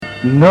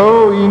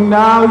Knowing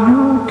now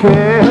you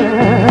care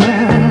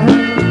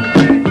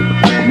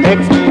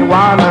makes me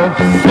wanna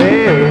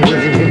say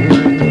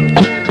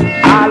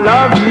I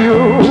love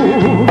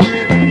you,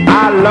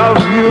 I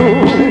love you.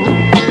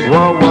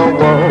 Whoa, whoa,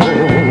 whoa,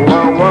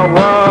 whoa, whoa,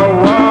 whoa,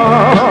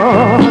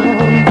 whoa.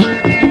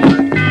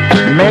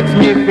 Makes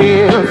me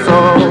feel so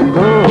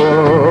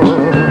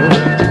good.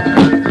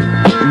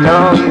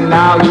 Knowing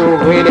now you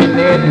really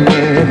need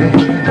me.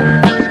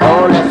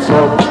 Oh, let's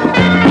hope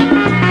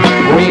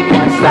we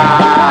can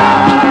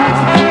start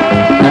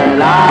a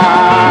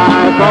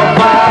life of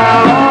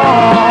our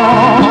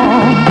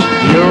own,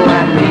 you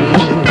and me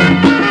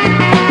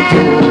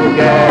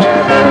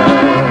together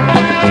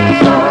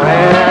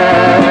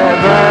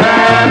forever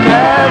and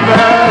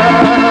ever.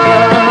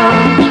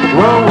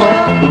 Whoa,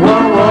 whoa,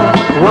 whoa, whoa,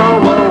 whoa,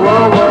 whoa,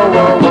 whoa,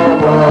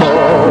 whoa,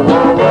 whoa,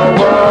 whoa,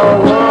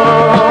 whoa, whoa.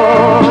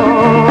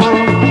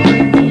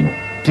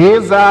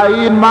 Tears are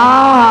in my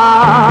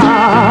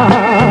eyes.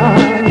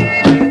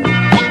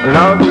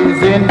 Love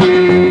is in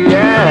the